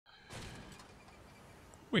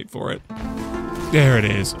Wait for it. There it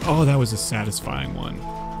is. Oh, that was a satisfying one.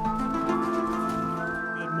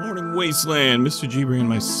 Good morning, Wasteland. Mr. G bringing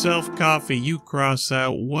myself coffee, you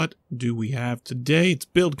Crossout. What do we have today? It's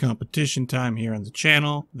build competition time here on the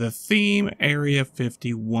channel. The theme, Area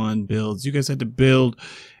 51 builds. You guys had to build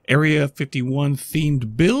Area 51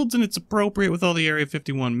 themed builds, and it's appropriate with all the Area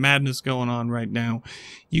 51 madness going on right now.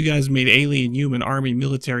 You guys made alien, human, army,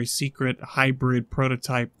 military, secret, hybrid,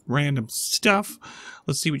 prototype, random stuff.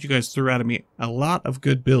 Let's see what you guys threw at me. A lot of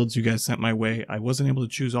good builds you guys sent my way. I wasn't able to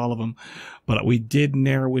choose all of them, but we did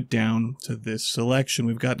narrow it down to this selection.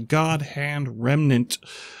 We've got God Hand Remnant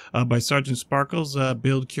by Sargent Sparklez,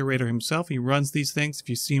 build curator himself. He runs these things. If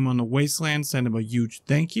you see him on the Wasteland, send him a huge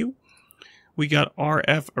thank you. We got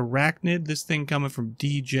RF Arachnid, this thing coming from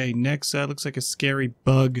DJ Nexa. Looks like a scary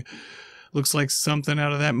bug. Looks like something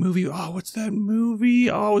out of that movie. Oh, what's that movie?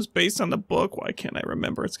 Oh, it's based on the book. Why can't I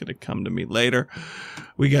remember? It's going to come to me later.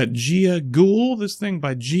 We got Gia Ghoul, this thing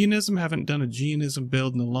by Geanism. Haven't done a Geanism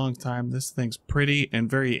build in a long time. This thing's pretty and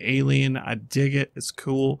very alien. I dig it. It's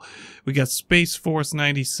cool. We got Space Force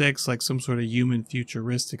 96, like some sort of human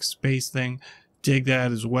futuristic space thing. Dig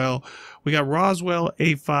that as well. We got Roswell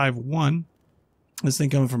A51. This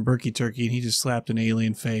thing coming from Berkey Turkey, and he just slapped an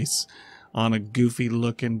alien face on a goofy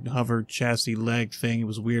looking hover chassis leg thing. It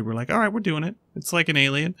was weird. We're like, all right, we're doing it. It's like an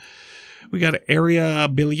alien. We got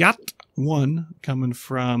Area-51 coming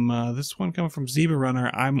from, this one coming from Zebra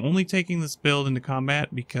Runner. I'm only taking this build into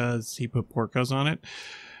combat because he put Porcos on it.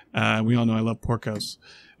 We all know I love Porcos.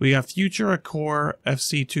 We got Future Core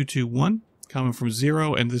FC221 coming from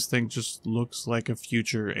Zero, and this thing just looks like a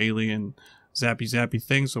future alien zappy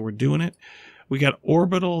thing, so we're doing it. We got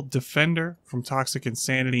Orbital Defender from Toxic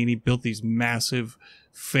Insanity, and he built these massive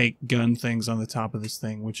fake gun things on the top of this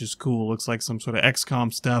thing, which is cool. Looks like some sort of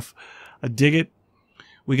XCOM stuff. I dig it.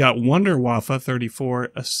 We got Wonder Waffa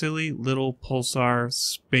 34, a silly little pulsar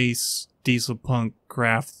space diesel punk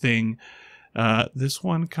craft thing. This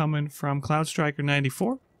one coming from CouldStriker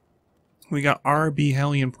 94. We got RB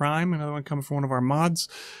Hellion Prime, another one coming from one of our mods.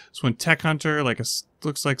 This one, Tech Hunter, like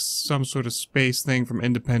looks like some sort of space thing from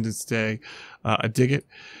Independence Day. I dig it.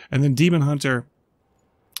 And then Demon Hunter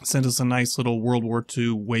sent us a nice little World War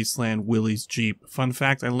II Wasteland Willys Jeep. Fun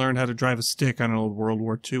fact, I learned how to drive a stick on an old World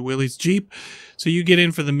War II Willys Jeep. So you get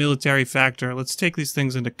in for the military factor. Let's take these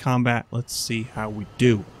things into combat. Let's see how we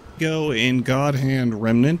do. Go in God Hand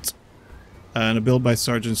Remnant. And a build by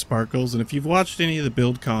Sargent Sparklez. And if you've watched any of the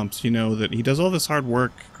build comps, you know that he does all this hard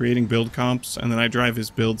work creating build comps, and then I drive his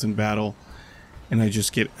builds in battle, and I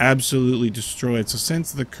just get absolutely destroyed. So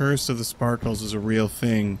since the curse of the Sparklez is a real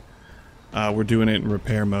thing, we're doing it in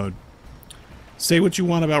repair mode. Say what you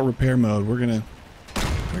want about repair mode. We're gonna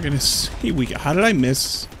see. How did I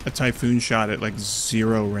miss a Typhoon shot at like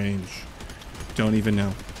 0 range? Don't even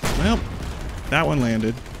know. Well, that one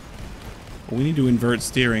landed. But we need to invert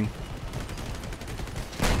steering.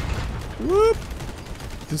 Whoop!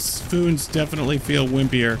 The spoons definitely feel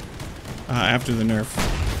wimpier after the nerf.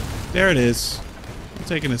 There it is. I'll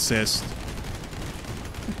take an assist.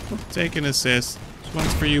 I'll take an assist. This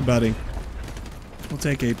one's for you, buddy. We'll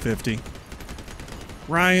take 850.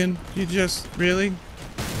 Ryan, you just... really?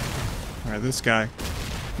 Alright, this guy.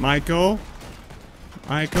 Michael?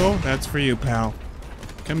 Michael, that's for you, pal.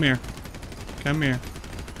 Come here. Come here.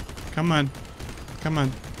 Come on. Come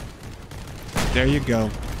on. There you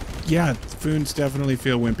go. Yeah, spoons definitely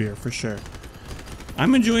feel wimpier, for sure.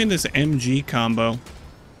 I'm enjoying this MG combo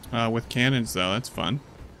with cannons, though. That's fun.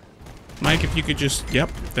 Mike, if you could just...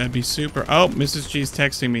 Yep, that'd be super. Oh, Mrs. G's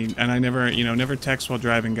texting me, and I never, never text while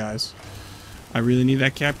driving, guys. I really need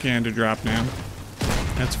that cap can to drop now.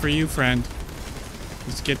 That's for you, friend.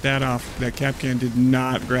 Let's get that off. That cap can did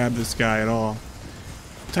not grab this guy at all.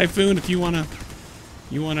 Typhoon, if you wanna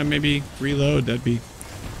maybe reload, that'd be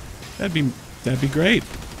great.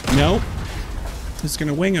 Nope. Just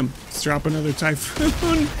gonna wing him. Let's drop another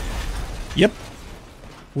Typhoon. Yep.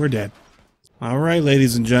 We're dead. Alright,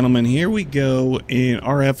 ladies and gentlemen, here we go in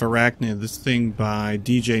RF Arachnid, this thing by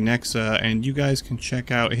DJ Nexa, and you guys can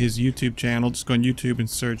check out his YouTube channel. Just go on YouTube and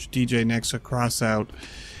search DJ Nexa Crossout,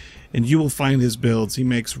 and you will find his builds. He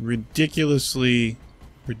makes ridiculously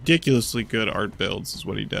good art builds, is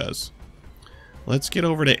what he does. Let's get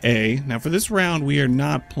over to A. Now, for this round, we are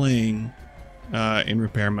not playing in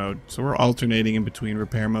repair mode, so we're alternating in between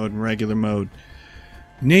repair mode and regular mode,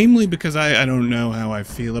 namely because I don't know how I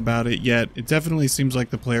feel about it yet. It definitely seems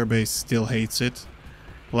like the player base still hates it.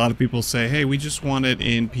 A lot of people say, hey, we just want it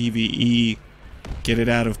in PvE, get it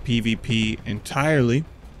out of PvP entirely.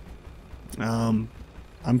 I'm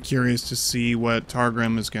curious to see what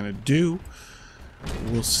Targram is going to do.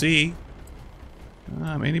 We'll see.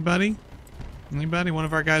 Anybody? Anybody? One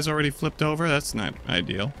of our guys already flipped over? That's not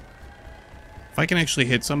ideal. If I can actually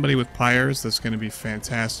hit somebody with pyres, that's going to be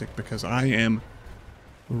fantastic because I am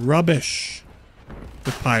rubbish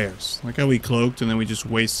with pyres. Like how we cloaked and then we just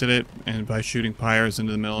wasted it and by shooting pyres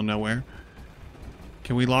into the middle of nowhere.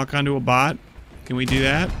 Can we lock onto a bot? Can we do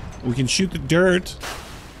that? We can shoot the dirt.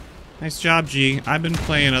 Nice job, G. I've been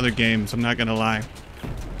playing other games, I'm not going to lie.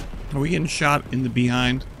 Are we getting shot in the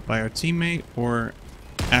behind by our teammate or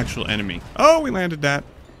actual enemy? Oh, we landed that.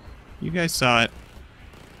 You guys saw it.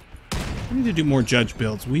 We need to do more judge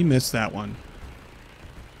builds. We missed that one.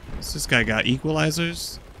 What's this guy got?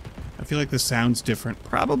 Equalizers? I feel like the sound's different.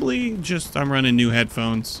 Probably just I'm running new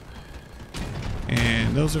headphones.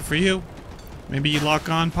 And those are for you. Maybe you lock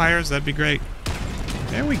on pyres, that'd be great.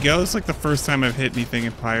 There we go. It's like the first time I've hit anything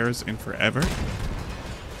in pyres in forever.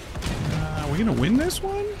 Are we gonna win this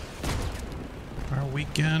one? Are we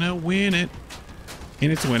gonna win it?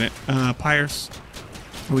 In it to win it. Pyres.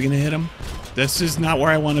 Are we gonna hit him? This is not where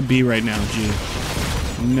I want to be right now, G.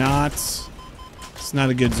 It's not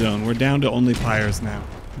a good zone. We're down to only pyres now.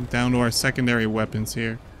 We're down to our secondary weapons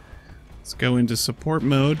here. Let's go into support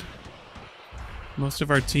mode. Most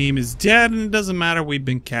of our team is dead, and it doesn't matter. We've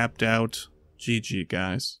been capped out. GG,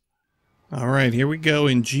 guys. Alright, here we go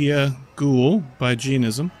in Gia Ghoul by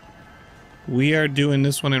Genism. We are doing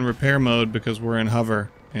this one in repair mode because we're in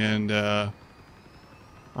hover. And,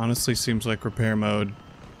 honestly seems like repair mode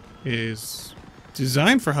is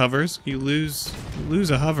designed for hovers. You lose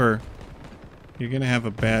a hover, you're gonna have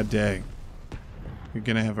a bad day. You're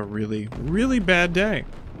gonna have a really, really bad day.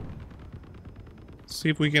 Let's see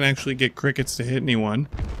if we can actually get crickets to hit anyone.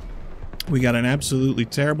 We got an absolutely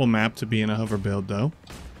terrible map to be in a hover build, though.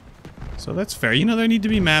 So that's fair. You know, there need to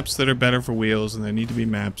be maps that are better for wheels, and there need to be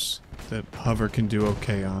maps that hover can do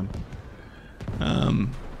okay on.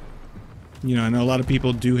 You know, I know a lot of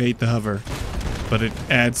people do hate the hover, but it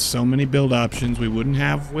adds so many build options we wouldn't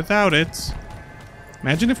have without it.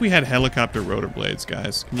 Imagine if we had helicopter rotor blades,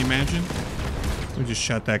 guys. Can you imagine? We just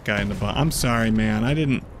shot that guy in the butt. I'm sorry, man. I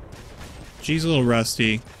didn't... G's a little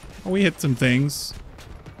rusty. Oh, we hit some things.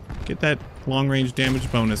 Get that long-range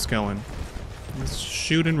damage bonus going. Let's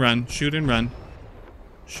shoot and run. Shoot and run.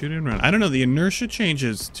 Shoot and run. I don't know. The inertia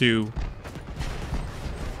changes to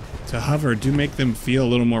hover do make them feel a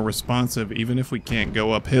little more responsive, even if we can't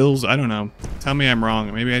go up hills. I don't know. Tell me I'm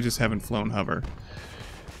wrong. Maybe I just haven't flown hover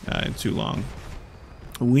in too long.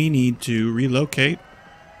 We need to relocate,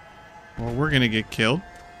 or we're gonna get killed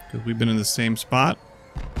because we've been in the same spot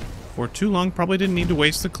for too long. Probably didn't need to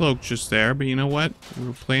waste the cloak just there, but you know what? We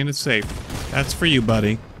were playing it safe. That's for you,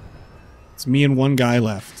 buddy. It's me and one guy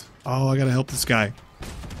left. Oh, I gotta help this guy.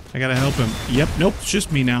 I gotta help him. Yep, nope, it's just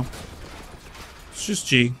me now. It's just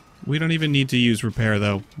G. We don't even need to use repair,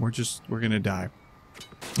 though. We're gonna die.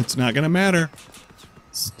 It's not gonna matter.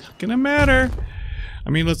 It's not gonna matter.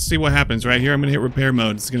 I mean, let's see what happens. Right here, I'm gonna hit repair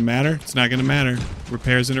mode. It's gonna matter? It's not gonna matter.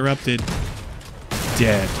 Repair's interrupted.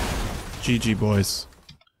 Dead. GG, boys.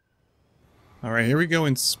 Alright, here we go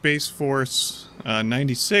in Space Force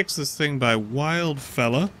 96. This thing by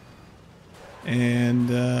Wildfella.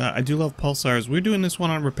 And I do love pulsars. We're doing this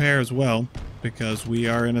one on repair as well, because we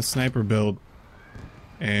are in a sniper build.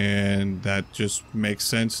 And that just makes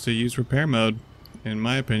sense to use repair mode, in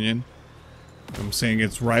my opinion. I'm saying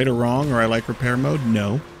it's right or wrong, or I like repair mode?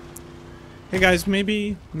 No. Hey guys,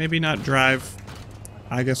 maybe not drive.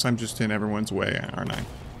 I guess I'm just in everyone's way, aren't I?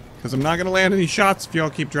 Because I'm not going to land any shots if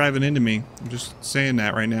y'all keep driving into me. I'm just saying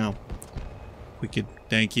that right now. We could...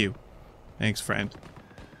 Thank you. Thanks, friend.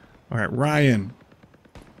 Alright, Ryan.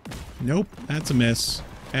 Nope, that's a miss.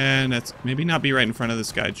 And that's... Maybe not be right in front of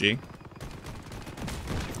this guy, G.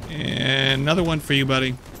 And another one for you,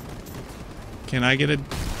 buddy. Can I get a...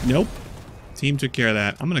 Nope. Team took care of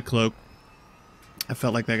that. I'm going to cloak. I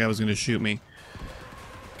felt like that guy was going to shoot me.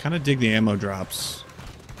 Kind of dig the ammo drops.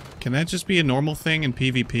 Can that just be a normal thing in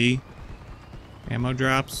PvP? Ammo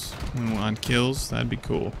drops on kills? That'd be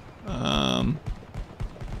cool. I'm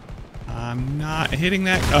not hitting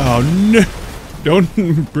that. Oh, no. Don't.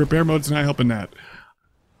 Repair mode's not helping that.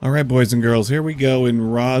 Alright, boys and girls. Here we go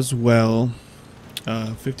in Roswell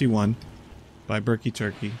 51 by Berkey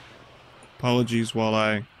Turkey. Apologies while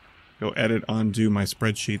I go edit undo my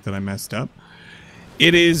spreadsheet that I messed up.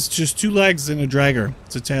 It is just 2 legs and a dragger.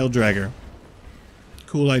 It's a tail dragger.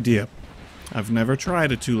 Cool idea. I've never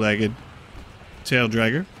tried a 2-legged tail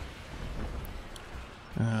dragger.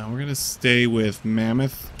 We're gonna stay with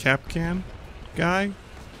Mammoth Capcan guy.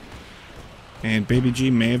 And Baby G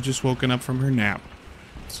may have just woken up from her nap.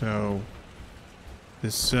 So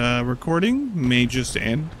this recording may just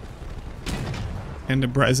end.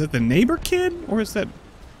 And is that the neighbor kid? Or is that...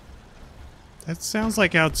 That sounds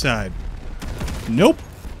like outside. Nope.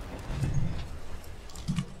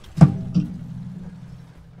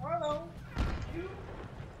 Hello. You?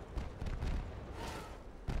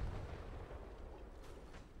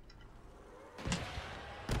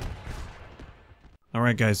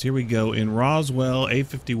 Alright guys, here we go in Roswell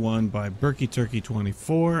A51 by Berkey Turkey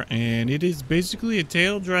 24, and it is basically a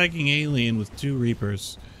tail-dragging alien with 2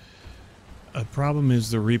 Reapers. The problem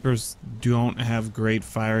is the Reapers don't have great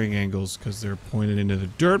firing angles because they're pointed into the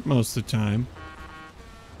dirt most of the time.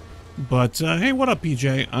 But, hey, what up,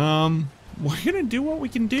 PJ? We're gonna do what we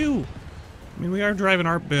can do. I mean, we are driving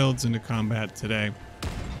ARP builds into combat today.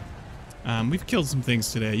 We've killed some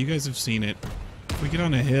things today. You guys have seen it. If we get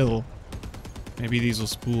on a hill, maybe these will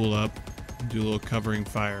spool up and do a little covering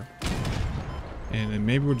fire. And then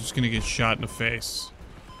maybe we're just gonna get shot in the face.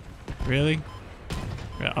 Really?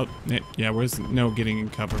 Yeah, where's no getting in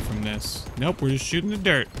cover from this? Nope, we're just shooting the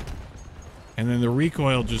dirt. And then the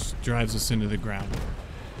recoil just drives us into the ground.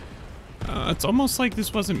 It's almost like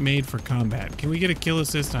this wasn't made for combat. Can we get a kill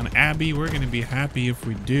assist on Abby? We're going to be happy if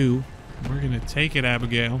we do. We're going to take it,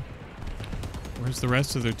 Abigail. Where's the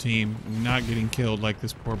rest of their team? Not getting killed like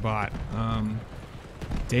this poor bot.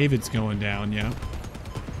 David's going down, yeah.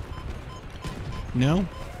 No?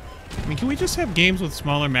 I mean, can we just have games with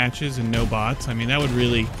smaller matches and no bots? I mean, that would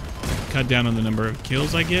really cut down on the number of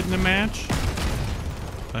kills I get in a match.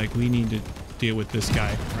 Like, we need to deal with this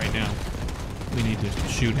guy right now. We need to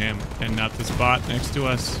shoot him and not this bot next to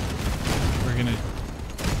us. We're gonna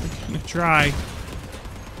try.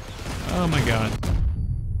 Oh my god.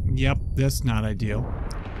 Yep, that's not ideal.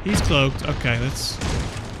 He's cloaked. Okay, it's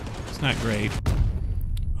not great.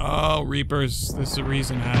 Oh, Reapers. This is the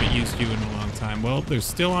reason I haven't used you in a long time. Well, they're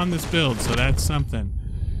still on this build, so that's something.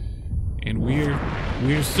 And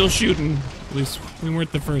we're still shooting. At least we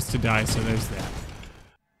weren't the first to die, so there's that.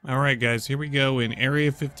 Alright guys, here we go in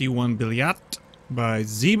Area-51 Billiat by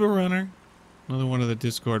Zebra Runner. Another one of the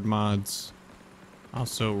Discord mods.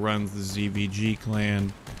 Also runs the ZVG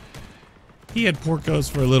clan. He had Porcos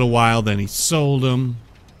for a little while, then he sold them.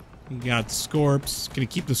 He got Scorps. Gonna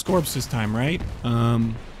keep the Scorps this time, right?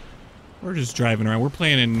 We're just driving around. We're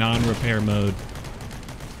playing in non-repair mode.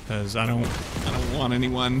 Because I don't want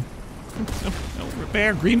anyone. No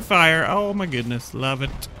repair. Green fire. Oh my goodness. Love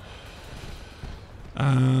it.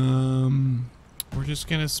 We're just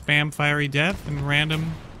gonna spam fiery death in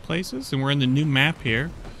random places. And we're in the new map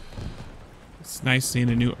here. It's nice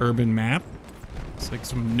seeing a new urban map. It's like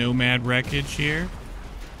some nomad wreckage here.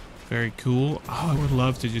 Very cool. Oh, I would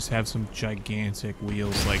love to just have some gigantic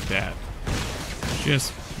wheels like that.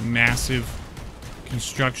 Just massive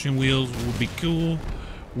construction wheels would be cool.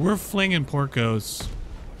 We're flinging Porcos.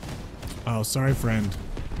 Oh, sorry, friend.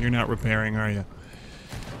 You're not repairing, are you?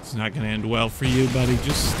 It's not going to end well for you, buddy.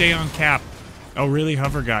 Just stay on cap. Oh, really?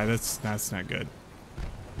 Hover guy. That's not good.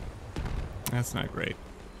 That's not great.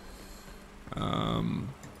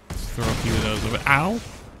 Let's throw a few of those over. Ow!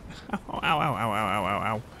 Ow, ow, ow, ow, ow, ow,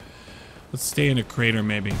 ow, ow. Let's stay in a crater,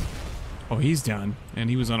 maybe. Oh, he's done. And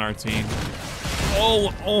he was on our team.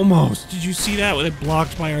 Oh, almost. Did you see that? It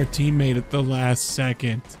blocked by our teammate at the last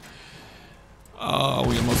second. Oh,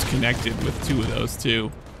 we almost connected with 2 of those,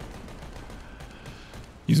 too.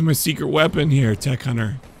 Using my secret weapon here, Tech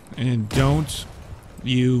Hunter. And don't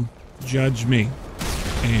you judge me.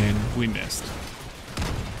 And we missed.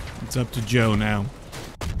 It's up to Joe now.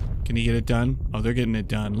 Can he get it done? Oh, they're getting it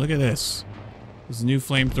done. Look at this. These new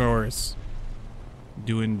flamethrowers.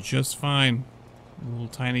 Doing just fine. A little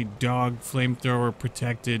tiny dog flamethrower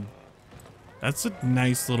protected. That's a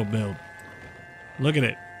nice little build. Look at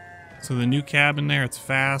it. So the new cabin there, it's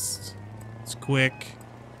fast. It's quick.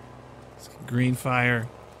 It's green fire.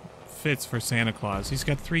 Fits for Santa Claus. He's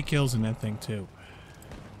got 3 kills in that thing too.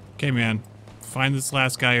 Okay, man. Find this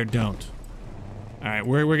last guy or don't. Alright,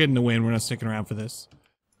 we're getting the win. We're not sticking around for this.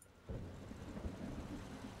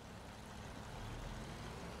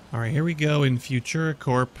 Alright, here we go in Futura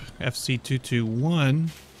Corp FC221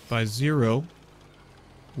 by Zero.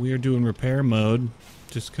 We are doing repair mode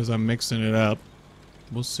just because I'm mixing it up.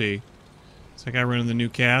 We'll see. Is that guy running the new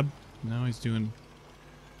cab? No, he's doing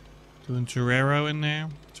Torero in there.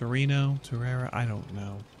 Torino, Torero, I don't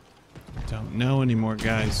know. I don't know anymore,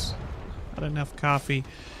 guys. Not enough coffee.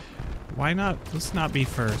 Why not? Let's not be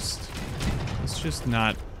first. Let's just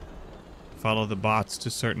not follow the bots to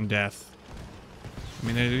certain death. I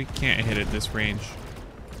mean, we can't hit at this range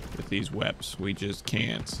with these webs. We just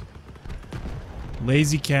can't.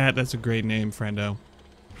 Lazy Cat, that's a great name, friendo.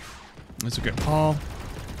 That's a good Paul. Here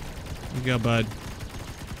you go, bud.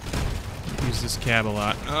 Use this cab a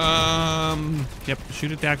lot. Yep,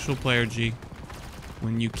 shoot at the actual player, G.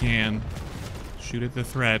 When you can. Shoot at the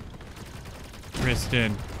threat.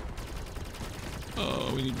 Kristen.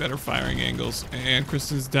 Oh, we need better firing angles. And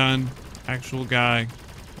Kristen's done. Actual guy.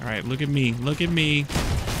 Alright, look at me. Look at me.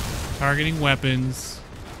 Targeting weapons.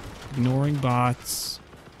 Ignoring bots.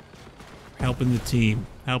 Helping the team.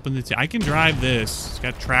 Helping the team. I can drive this. It's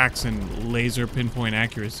got tracks and laser pinpoint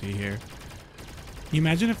accuracy here. Can you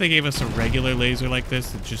imagine if they gave us a regular laser like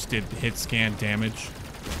this that just did hit scan damage?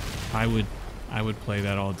 I would play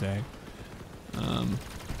that all day.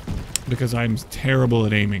 Because I'm terrible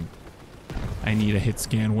at aiming. I need a hit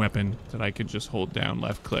scan weapon that I could just hold down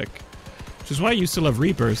left click. Which is why I used to love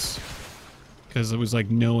Reapers. Because it was like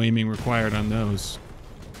no aiming required on those.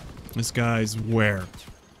 This guy's where?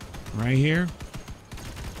 Right here?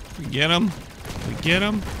 We get him? We get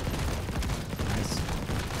him? Nice.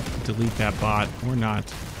 Delete that bot. Or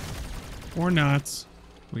not. Or not.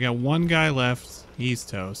 We got one guy left. He's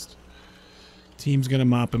toast. Team's gonna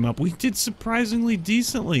mop him up. We did surprisingly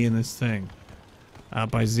decently in this thing.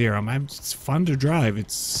 By 0. It's fun to drive.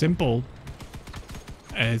 It's simple.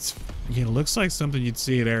 It looks like something you'd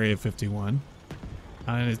see at Area-51.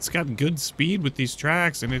 And it's got good speed with these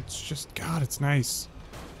tracks, and it's just, God, it's nice.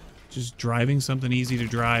 Just driving something easy to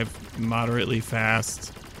drive, moderately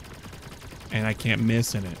fast, and I can't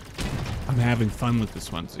miss in it. I'm having fun with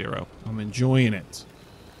this one, 0. I'm enjoying it.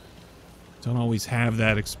 Don't always have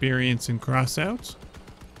that experience in Crossout.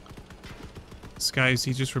 This guy, is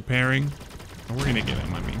he just repairing? Oh, we're gonna get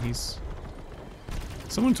him. I mean, he's...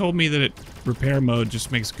 Someone told me that repair mode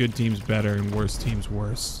just makes good teams better and worse teams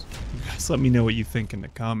worse. You guys let me know what you think in the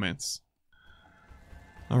comments.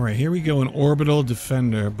 Alright, here we go, an Orbital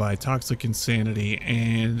Defender by Toxic Insanity,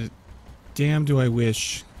 and damn do I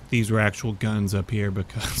wish these were actual guns up here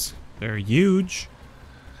because they're huge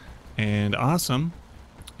and awesome.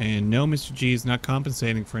 And no, Mr. G is not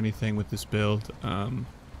compensating for anything with this build.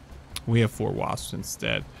 We have 4 wasps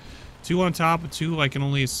instead. 2 on top, 2 I can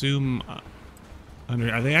only assume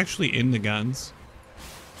under... Are they actually in the guns?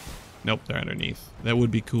 Nope, they're underneath. That would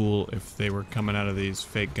be cool if they were coming out of these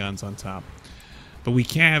fake guns on top. But we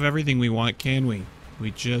can't have everything we want, can we? We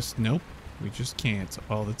just... Nope. We just can't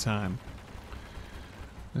all the time.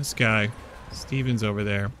 This guy, Steven's over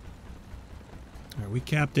there. Alright, we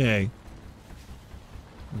capped A.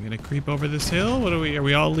 We're gonna creep over this hill? What are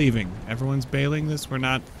we all leaving? Everyone's bailing this? We're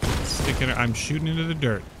not sticking... I'm shooting into the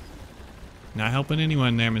dirt. Not helping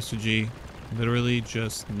anyone there, Mr. G. Literally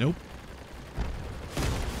just... Nope.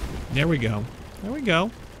 There we go. There we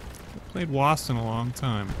go. I played Wasp in a long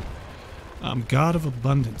time. God of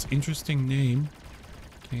Abundance. Interesting name.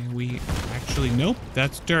 Can we actually... Nope,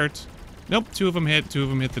 that's dirt. Nope, 2 of them hit. 2 of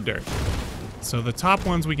them hit the dirt. So the top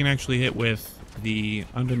ones we can actually hit with. The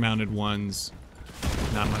undermounted ones,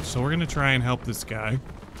 not much. So we're going to try and help this guy.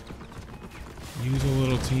 Use a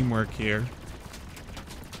little teamwork here.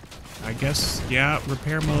 I guess, yeah,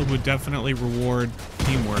 repair mode would definitely reward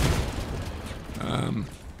teamwork.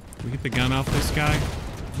 We get the gun off this guy.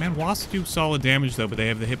 Man, wasps do solid damage though, but they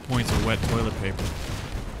have the hit points of wet toilet paper.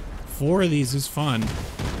 4 of these is fun.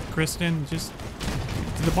 Kristen, just...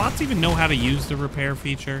 Do the bots even know how to use the repair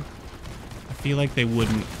feature? I feel like they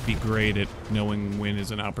wouldn't be great at knowing when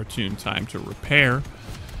is an opportune time to repair.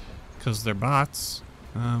 Because they're bots.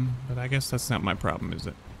 But I guess that's not my problem, is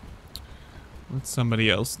it? Let somebody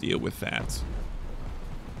else deal with that.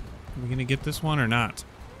 Are we gonna get this one or not?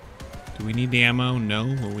 Do we need the ammo? No.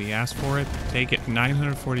 Will we ask for it? Take it.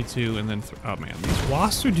 942 and then... oh man, these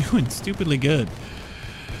wasps are doing stupidly good.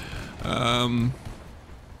 I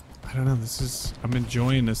don't know. This is... I'm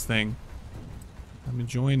enjoying this thing. I'm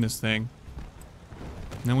enjoying this thing.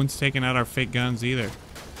 No one's taking out our fake guns either.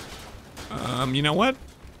 You know what?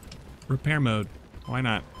 Repair mode. Why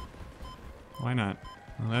not? Why not?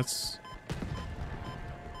 Well, that's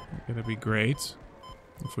gonna be great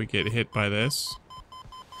if we get hit by this.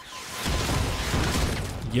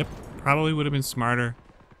 Yep, probably would have been smarter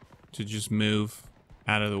to just move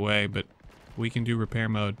out of the way, but we can do repair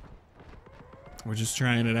mode. We're just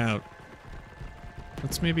trying it out.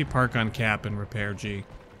 Let's maybe park on cap and repair G.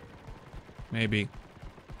 Maybe.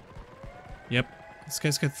 Yep, this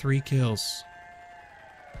guy's got 3 kills.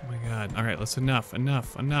 Oh my god. Alright, let's enough.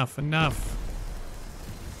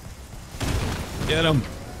 Get him.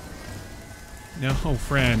 No,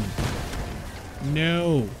 friend.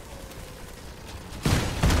 No.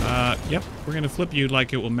 Yep, we're gonna flip you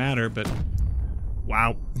like it will matter, but...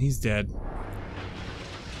 Wow, he's dead.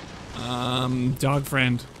 Dog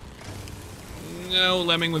friend. No,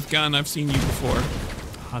 lemming with gun, I've seen you before.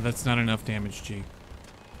 Ah, that's not enough damage, G.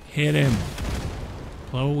 Hit him.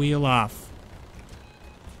 Blow wheel off.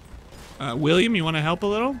 William, you want to help a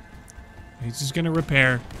little? He's just gonna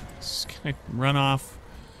repair. He's just gonna run off,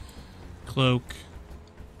 cloak,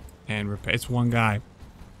 and repair. It's one guy.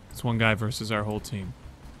 It's one guy versus our whole team.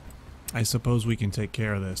 I suppose we can take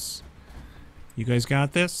care of this. You guys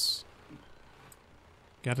got this?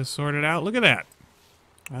 Got to sort it out? Look at that.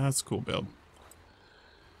 That's a cool build.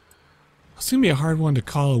 It's gonna be a hard one to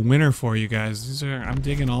call a winner for you guys. I'm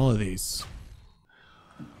digging all of these.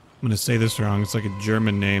 I'm gonna say this wrong. It's like a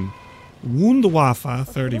German name. Wunderwaffe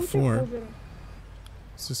 34.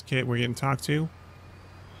 Is this kid we're getting talked to?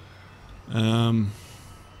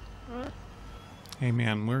 Hey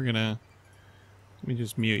man, we're gonna... Let me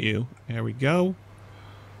just mute you. There we go.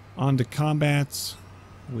 On to combat.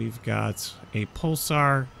 We've got a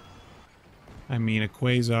pulsar. I mean a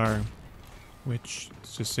quasar. Which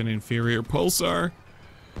is just an inferior pulsar.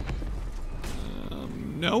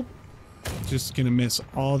 Nope. Just gonna miss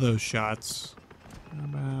all those shots. How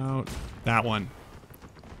about that one?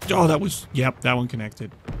 Oh, that was... Yep, that one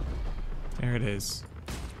connected. There it is.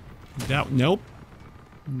 That... Nope.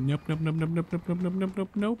 Nope, nope, nope, nope, nope, nope, nope, nope, nope, nope,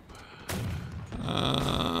 nope.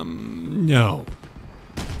 No.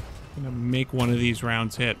 I'm gonna make one of these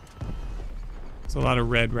rounds hit. There's a lot of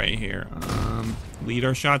red right here. Lead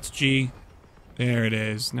our shots, G. There it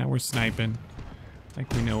is. Now we're sniping.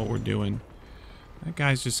 Like we know what we're doing. That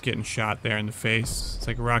guy's just getting shot there in the face. It's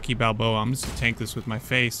like Rocky Balboa. I'm just gonna tank this with my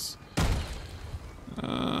face.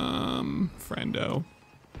 Friendo.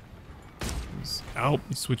 Oh,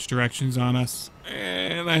 he switched directions on us.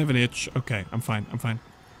 And I have an itch. Okay, I'm fine. I'm fine.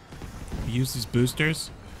 Use these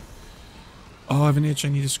boosters. Oh, I have an itch. I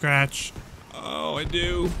need to scratch. Oh, I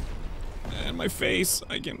do. And my face.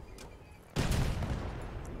 I can...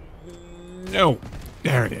 No.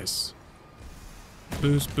 There it is.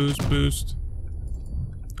 Boost, boost, boost.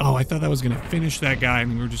 Oh, I thought that was going to finish that guy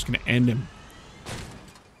and we were just going to end him.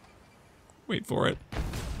 Wait for it.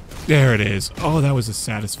 There it is. Oh, that was a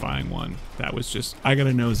satisfying one. That was just... I got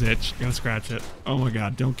a nose itch. Gotta scratch it. Oh my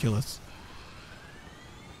god, don't kill us.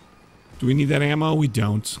 Do we need that ammo? We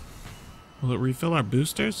don't. Will it refill our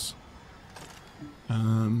boosters?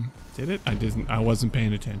 Did it? I didn't. I wasn't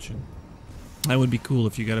paying attention. That would be cool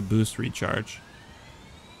if you got a boost recharge.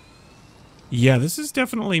 Yeah, this is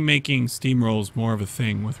definitely making steamrolls more of a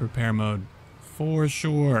thing with repair mode. For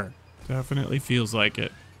sure. Definitely feels like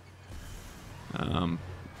it.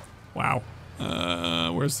 Wow.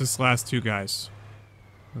 Where's this last two guys?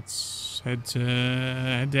 Let's head to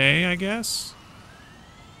A, I guess?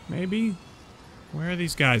 Maybe? Where are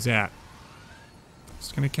these guys at?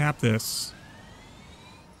 Just gonna cap this.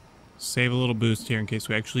 Save a little boost here in case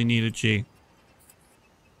we actually need a G.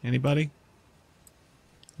 Anybody?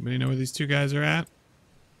 Anybody know where these two guys are at?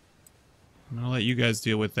 I'm gonna let you guys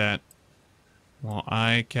deal with that. While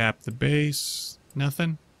I cap the base.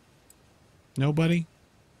 Nothing? Nobody?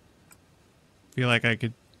 Feel like I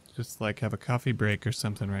could just like have a coffee break or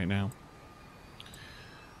something right now.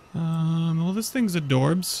 Well, this thing's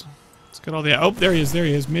adorbs. It's got all the... Oh, there he is, there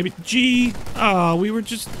he is. Maybe... G! Oh, we were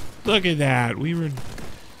just... Look at that. We were...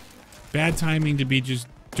 Bad timing to be just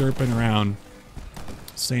derping around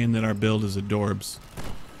saying that our build is adorbs.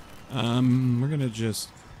 We're gonna just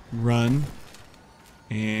run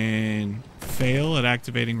and fail at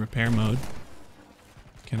activating repair mode.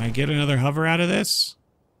 Can I get another hover out of this?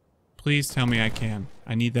 Please tell me I can.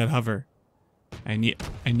 I need that hover. I need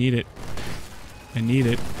it. I need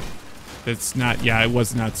it. That's not... Yeah, it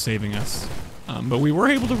was not saving us. But we were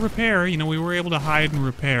able to repair. You know, we were able to hide and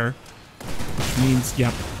repair. Which means,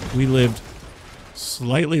 yep, we lived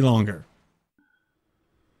slightly longer.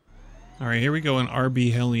 Alright, here we go in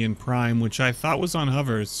RB Hellion Prime, which I thought was on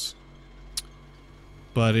hovers.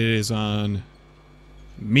 But it is on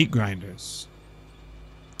meat grinders.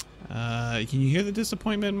 Can you hear the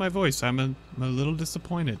disappointment in my voice? I'm a little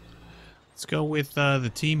disappointed. Let's go with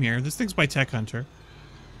the team here. This thing's by Tech Hunter.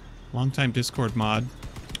 Longtime Discord mod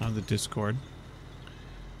on the Discord.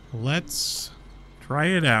 Let's try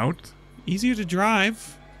it out. Easier to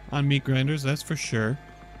drive on meat grinders, that's for sure.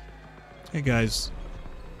 Hey guys.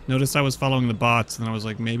 Notice I was following the bots and I was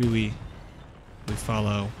like, maybe we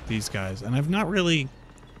follow these guys. And I've not really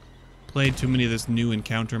played too many of this new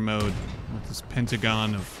encounter mode with this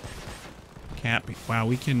pentagon of cap. Wow,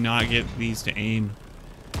 we cannot get these to aim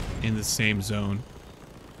in the same zone.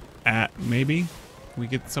 Maybe we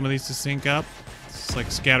get some of these to sync up. It's like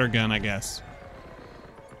scattergun, I guess.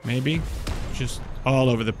 Maybe. Just all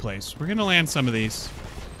over the place. We're gonna land some of these.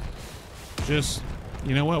 Just,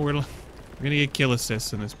 you know what? We're gonna get kill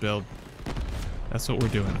assists in this build. That's what we're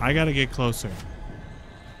doing. I gotta get closer.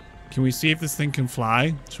 Can we see if this thing can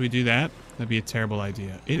fly? Should we do that? That'd be a terrible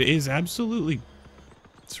idea. It is absolutely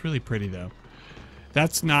It's really pretty, though.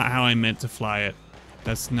 That's not how I meant to fly it.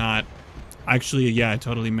 That's not... Actually, yeah, I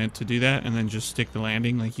totally meant to do that and then just stick the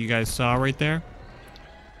landing like you guys saw right there.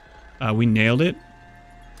 We nailed it.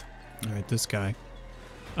 All right, this guy.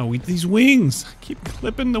 Oh, these wings! I keep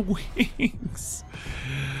clipping the wings.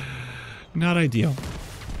 Not ideal.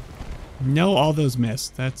 No, all those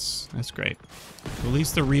missed. That's great. At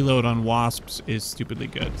least the reload on wasps is stupidly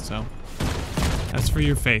good, so... That's for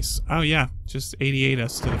your face. Oh, yeah. Just 88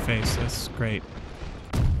 us to the face. That's great.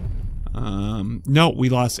 No, we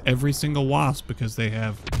lost every single wasp because they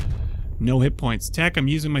have no hit points. Tech, I'm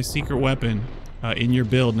using my secret weapon in your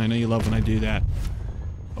build, and I know you love when I do that.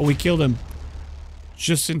 Oh, we killed him.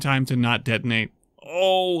 Just in time to not detonate.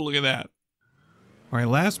 Oh, look at that. Alright,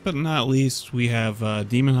 last but not least, we have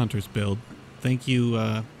Demon Hunter's build. Thank you,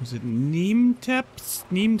 was it Neem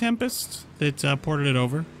Tempest that ported it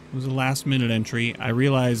over? It was a last minute entry. I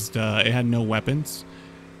realized it had no weapons.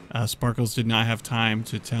 Sparklez did not have time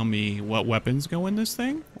to tell me what weapons go in this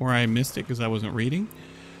thing, or I missed it because I wasn't reading.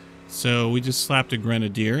 So we just slapped a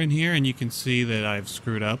grenadier in here, and you can see that I've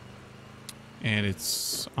screwed up. And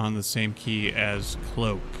it's on the same key as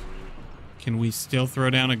cloak. Can we still throw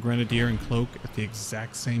down a grenadier and cloak at the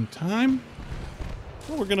exact same time?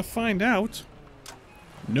 Well, we're gonna find out.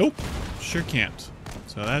 Nope, sure can't.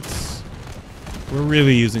 So that's... We're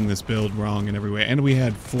really using this build wrong in every way. And we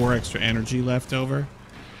had 4 extra energy left over.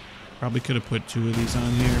 Probably could have put 2 of these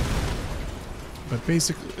on here. But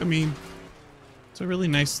basically, I mean, it's a really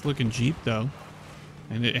nice looking Jeep though.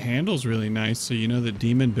 And it handles really nice, so you know that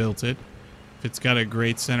Demon built it. If it's got a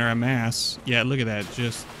great center of mass, yeah, look at that,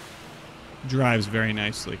 just drives very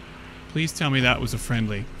nicely. Please tell me that was a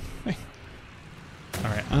friendly.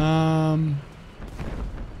 Alright,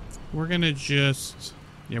 we're gonna just...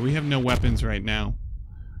 Yeah, we have no weapons right now.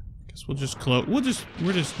 Guess we'll just close...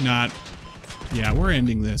 We're just not... Yeah, we're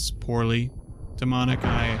ending this poorly. Demonic,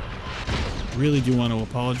 I really do want to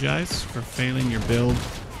apologize for failing your build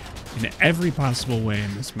in every possible way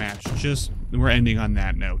in this match. Just, we're ending on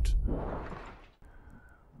that note.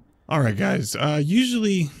 Alright guys,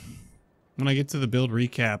 usually when I get to the build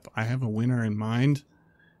recap, I have a winner in mind.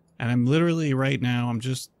 And I'm literally right now, I'm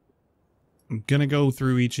gonna go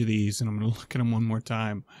through each of these and I'm gonna look at them one more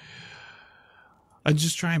time. I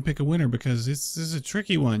just try and pick a winner because this is a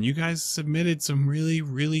tricky one. You guys submitted some really,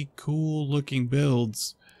 really cool looking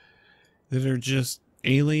builds that are just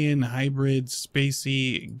alien, hybrid,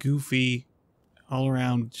 spacey, goofy, all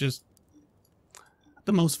around. Just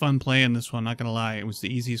the most fun playing this one, not gonna lie. It was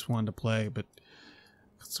the easiest one to play, but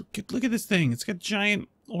look at this thing. It's got giant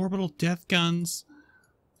orbital death guns.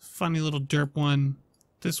 Funny little derp one.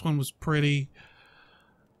 This one was pretty.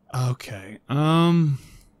 Okay.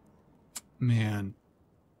 Man.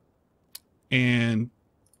 And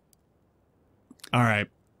alright.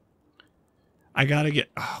 I gotta get...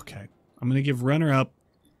 Okay. I'm gonna give runner-up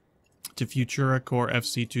to Futura Core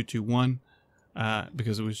FC221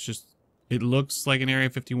 because it was just... It looks like an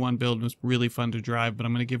Area-51 build. It was really fun to drive, but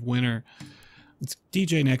I'm gonna give winner... It's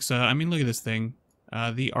DJ Nexa. I mean, look at this thing.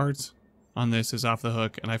 The art on this is off the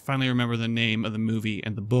hook, and I finally remember the name of the movie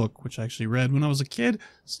and the book, which I actually read when I was a kid.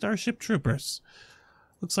 Starship Troopers.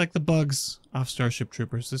 Looks like the bugs off Starship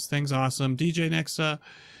Troopers. This thing's awesome. DJ Nexa,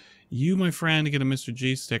 you, my friend, get a Mr.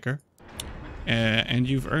 G sticker. And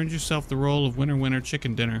you've earned yourself the role of Winner Winner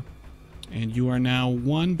Chicken Dinner. And you are now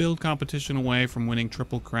 1 build competition away from winning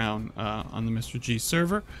Triple Crown on the Mr. G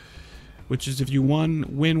server. Which is if you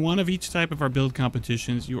win one of each type of our build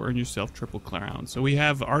competitions, you earn yourself Triple Crown. So we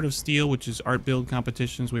have Art of Steel, which is art build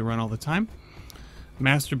competitions we run all the time.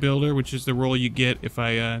 Master Builder, which is the role you get if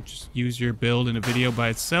I just use your build in a video by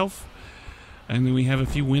itself. And then we have a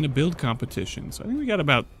few win a build competitions. I think we got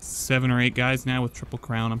about 7 or 8 guys now with Triple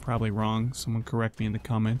Crown. I'm probably wrong. Someone correct me in the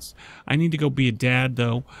comments. I need to go be a dad,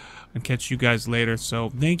 though, and catch you guys later. So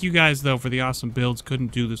thank you guys, though, for the awesome builds.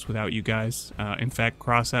 Couldn't do this without you guys. In fact,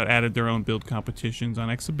 Crossout added their own build competitions on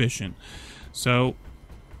exhibition. So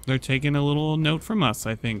they're taking a little note from us,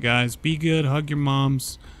 I think, guys. Be good. Hug your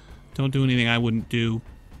moms. Don't do anything I wouldn't do.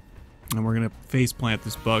 And we're going to face plant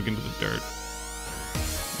this bug into the dirt.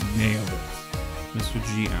 Nailed it. Mr.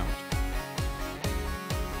 G out.